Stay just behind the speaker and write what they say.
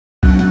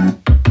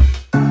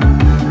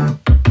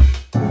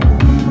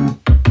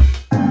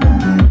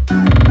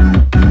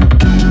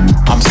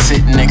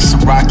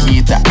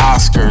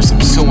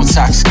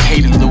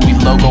intoxicated, Louis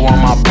logo on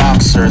my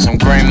boxers. I'm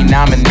Grammy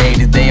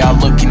nominated, they all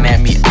looking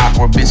at me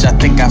awkward. Bitch, I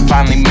think I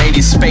finally made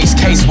it. Space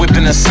case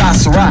whipping a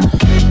saucer.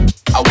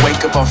 I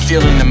wake up, I'm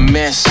feeling the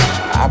mist.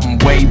 I've been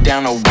way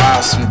down a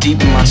while, some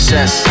deep in my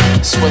chest.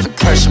 Swear the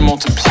pressure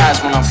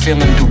multiplies when I'm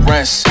feeling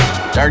duress.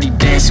 Dirty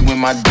dancing with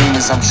my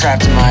demons, I'm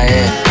trapped in my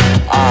head.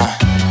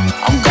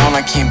 I'm gone,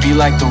 I can't be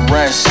like the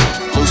rest.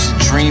 Lucid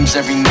dreams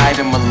every night,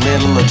 I'm a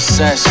little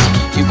obsessed.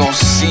 You gon'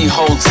 see,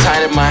 hold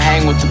tight, I'ma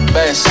hang with the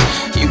best.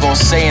 You gon'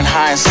 say in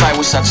hindsight,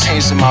 wish I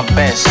changed to my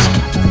best.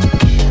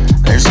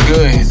 There's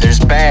good, there's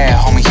bad,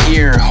 homie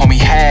here, homie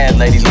had.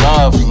 Lady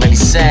love, lady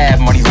sad,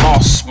 money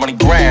lost, money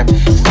grab.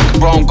 Fuck it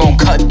bro, I'm gon'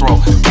 cutthroat.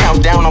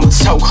 Countdown, I'm a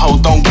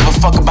chokehold. Don't give a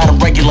fuck about a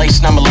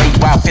regulation, I'm a late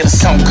wild, feel the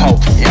sun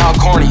cold. Y'all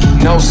corny,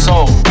 no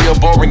soul, real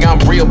boring, I'm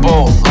real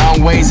bold.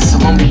 Long ways, it's a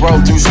lonely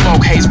road through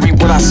smoke haze, reap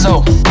what I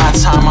sow. By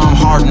time I'm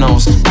hard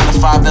nosed, 9 to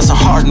 5, that's a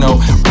hard no.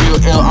 Real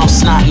ill, I'm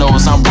snot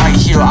nose, I'm right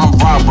here, I'm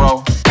raw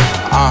bro.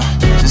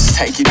 Just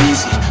take it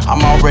easy,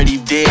 I'm already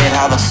dead,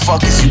 how the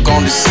fuck is you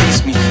gon'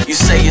 decease me? You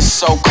say it's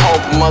so cold,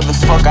 but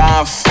motherfucker,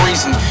 I'm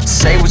freezing.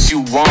 Say what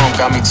you want,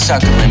 got me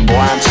chuckling, boy,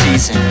 I'm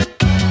cheesing.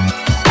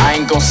 I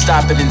ain't gon'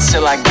 stop it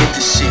until I get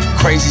this shit.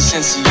 Crazy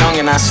since a young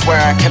and I swear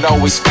I could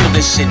always feel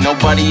this shit.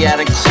 Nobody had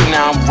a clue,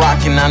 now I'm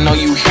rocking, I know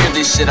you hear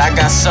this shit. I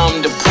got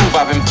something to prove,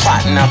 I've been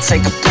plotting, I'll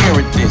take a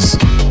peer at this.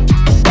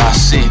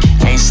 Shit,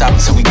 ain't stopping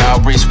till we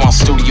got rich. Want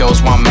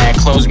studios, want mad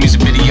clothes,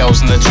 music videos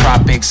in the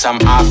tropics. I'm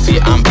off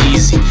it, I'm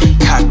easy.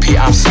 Cockpit,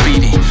 I'm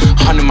speeding.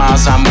 100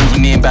 miles, I'm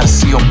moving in. About to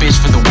see your bitch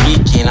for the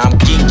weekend. I'm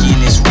geeking,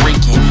 it's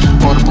reeking.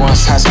 Roll the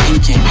blunts, high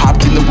speaking.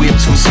 Hopped in the whip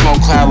to a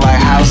smoke cloud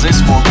like, how's this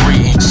for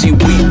greeting? She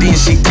weak, then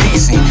she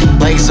teasing.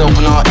 Legs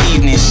open all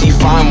evening. She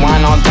fine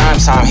wine on dime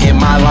time. Hit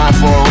my line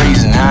for a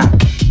reason, huh?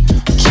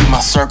 Keep my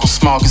circle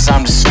small cause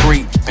I'm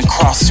discreet. Been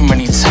crossed too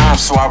many times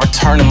so I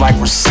return them like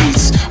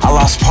receipts. I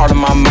lost part of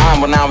my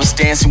mind when I was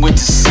dancing with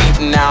deceit.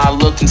 And now I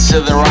look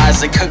into their eyes,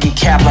 they cooking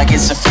cap like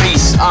it's a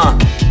feast. I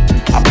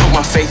put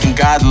my faith in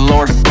God, the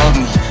Lord above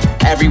me.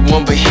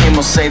 Everyone but him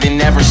will say they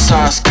never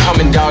saw us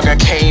coming, dog. I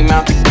came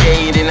out the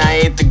gate and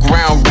I hit the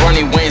ground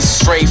running. Went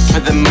straight for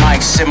the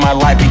mic, shit my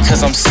life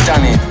because I'm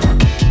stunning.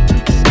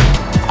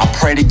 I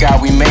pray to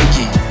God we make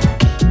it.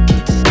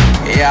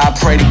 Yeah, I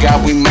pray to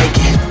God we make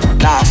it.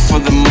 Not for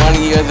the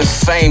money or the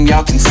fame,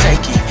 y'all can take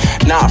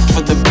it. Not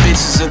for the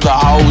bitches or the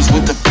hoes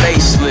with the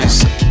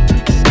faceless.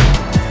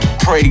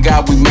 Pray to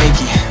God we make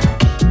it.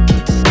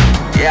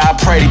 Yeah, I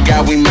pray to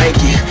God we make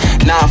it.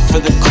 Not for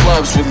the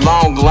clubs with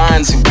long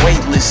lines and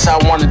waitlist. I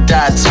wanna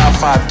die top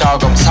 5,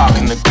 dog, I'm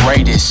talking the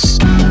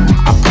greatest.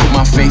 I put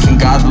my faith in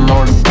God, the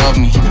Lord above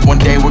me. One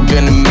day we're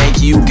gonna make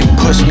it. You can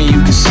push me,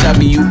 you can shove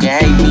me, you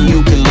can hate me,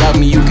 you can love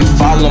me, you can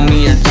follow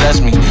me or judge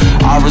me.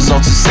 All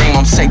results the same,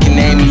 I'm taking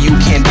aim and you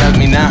can't dug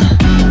me now.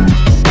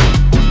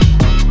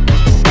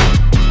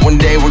 One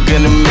day we're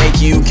gonna make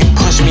it. You can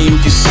push me, you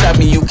can shove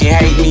me, you can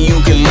hate me, you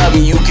can love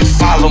me, you can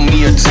follow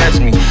me or judge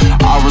me.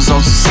 All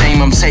results the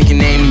same, I'm taking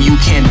aim and you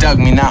can't dug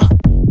me now.